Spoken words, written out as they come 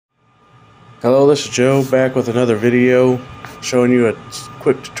Hello, this is Joe back with another video showing you a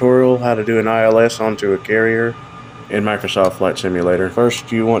quick tutorial how to do an ILS onto a carrier in Microsoft Flight Simulator.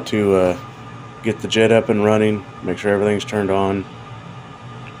 First, you want to get the jet up and running, make sure everything's turned on.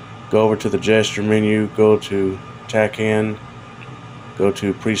 Go over to the gesture menu, go to TACAN, go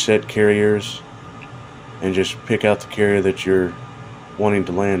to preset carriers, and just pick out the carrier that you're wanting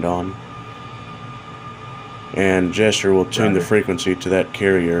to land on. And gesture will tune the frequency to that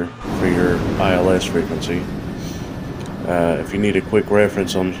carrier for your ILS frequency. If you need a quick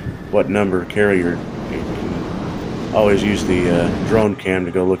reference on what number carrier, you can always use the drone cam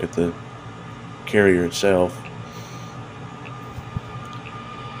to go look at the carrier itself.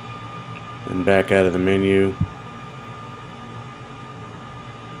 And back out of the menu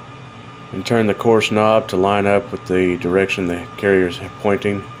and turn the course knob to line up with the direction the carrier is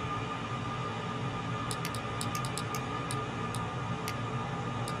pointing.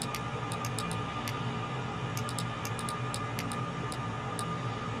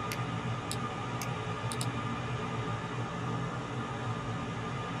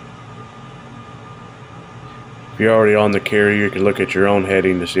 If you're already on the carrier, you can look at your own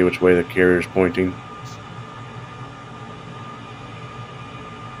heading to see which way the carrier is pointing.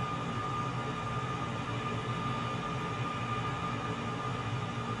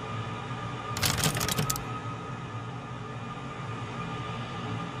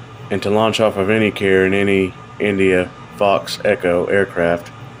 And to launch off of any carrier in any India Fox Echo aircraft,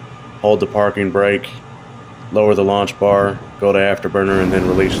 hold the parking brake, lower the launch bar, go to afterburner, and then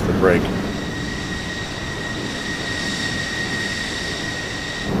release the brake.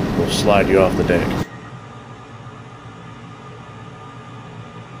 Will slide you off the deck.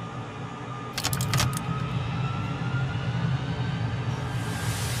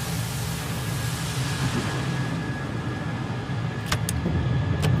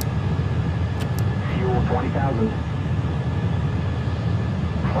 Fuel 20,000.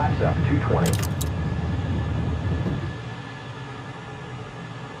 Flaps up 220.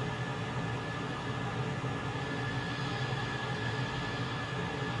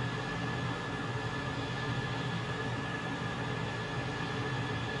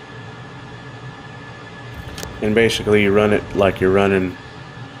 And basically you run it like you're running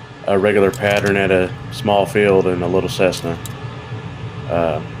a regular pattern at a small field in a little Cessna.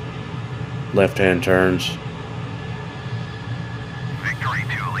 Left-hand turns. Victory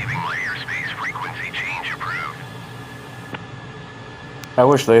 2 leaving my airspace, frequency change approved. I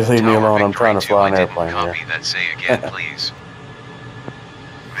wish they'd leave me alone. I'm trying to Victory 2, fly an I didn't airplane copy here. that. Say again, please.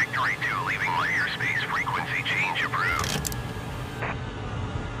 Victory 2 leaving my airspace, frequency change approved.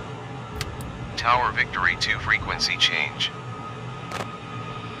 Tower Victory 2 frequency change.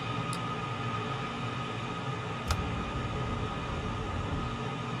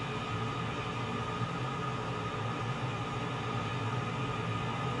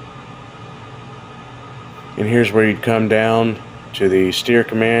 And here's where you'd come down to the steer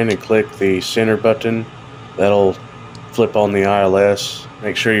command and click the center button. That'll flip on the ILS.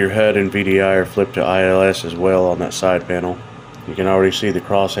 Make sure your HUD and VDI are flipped to ILS as well on that side panel. You can already see the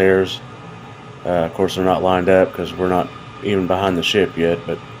crosshairs. Of course, they're not lined up because we're not even behind the ship yet.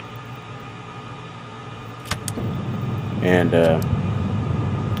 And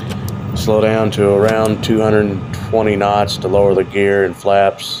slow down to around 220 knots to lower the gear and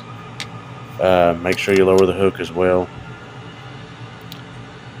flaps. Make sure you lower the hook as well.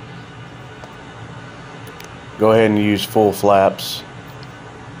 Go ahead and use full flaps.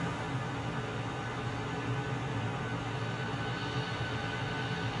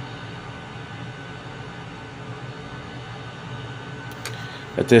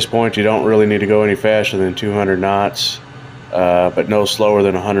 At this point, you don't really need to go any faster than 200 knots, but no slower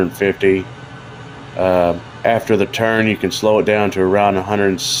than 150. After the turn, you can slow it down to around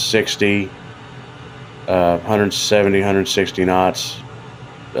 160, 170, 160 knots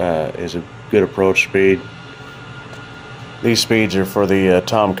is a good approach speed. These speeds are for the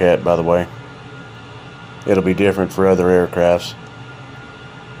Tomcat, by the way. It'll be different for other aircrafts.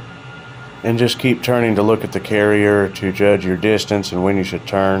 And just keep turning to look at the carrier to judge your distance and when you should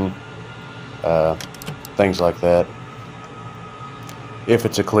turn, things like that. If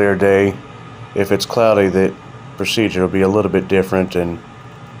it's a clear day. If it's cloudy, the procedure will be a little bit different, and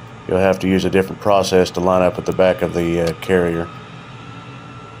you'll have to use a different process to line up with the back of the carrier.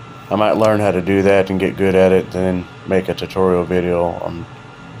 I might learn how to do that and get good at it, then make a tutorial video on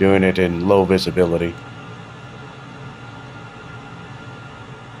doing it in low visibility.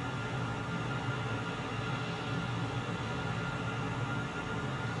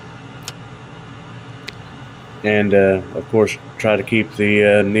 And of course, try to keep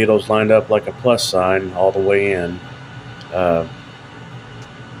the needles lined up like a plus sign all the way in.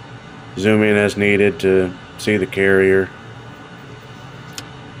 Zoom in as needed to see the carrier.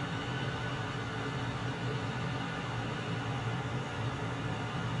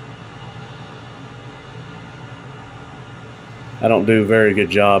 I don't do a very good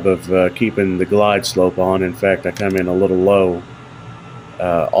job of keeping the glide slope on. In fact, I come in a little low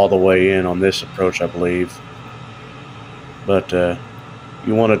all the way in on this approach, I believe. But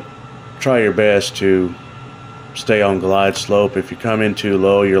you want to try your best to stay on glide slope. If you come in too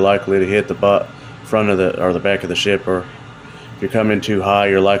low, you're likely to hit the front of the back of the ship, or if you come in too high,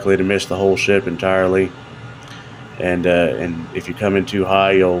 you're likely to miss the whole ship entirely. And if you come in too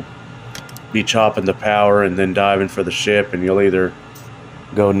high, you'll be chopping the power and then diving for the ship, and you'll either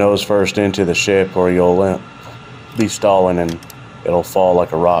go nose first into the ship, or you'll be stalling and it'll fall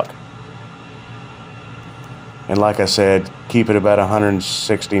like a rock. And like I said, keep it about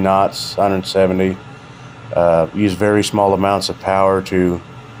 160 knots, 170. Use very small amounts of power to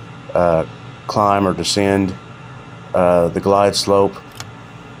climb or descend the glide slope.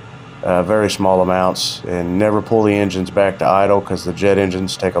 Very small amounts, and never pull the engines back to idle, because the jet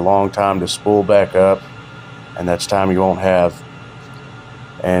engines take a long time to spool back up, and that's time you won't have.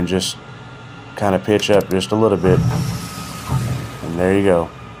 And just kind of pitch up just a little bit, and there you go.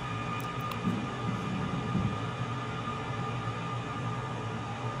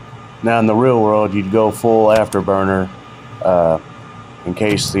 Now in the real world, you'd go full afterburner in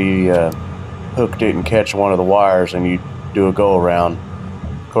case the hook didn't catch one of the wires, and you'd do a go around.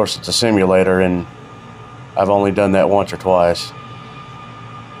 Of course, it's a simulator, and I've only done that once or twice.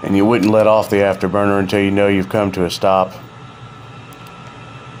 And you wouldn't let off the afterburner until you know you've come to a stop.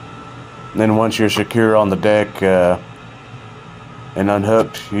 And then once you're secure on the deck and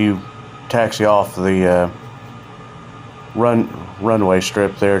unhooked, you taxi off the runway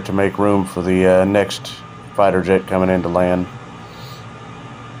strip there to make room for the next fighter jet coming in to land.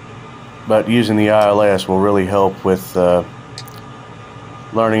 But using the ILS will really help with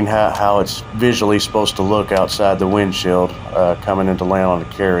learning how it's visually supposed to look outside the windshield coming in to land on the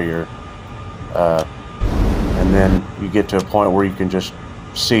carrier. And then you get to a point where you can just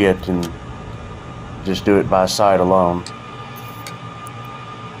see it and just do it by sight alone.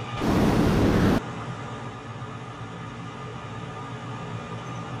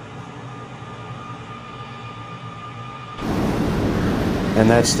 And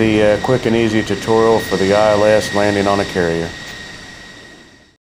that's the quick and easy tutorial for the ILS landing on a carrier.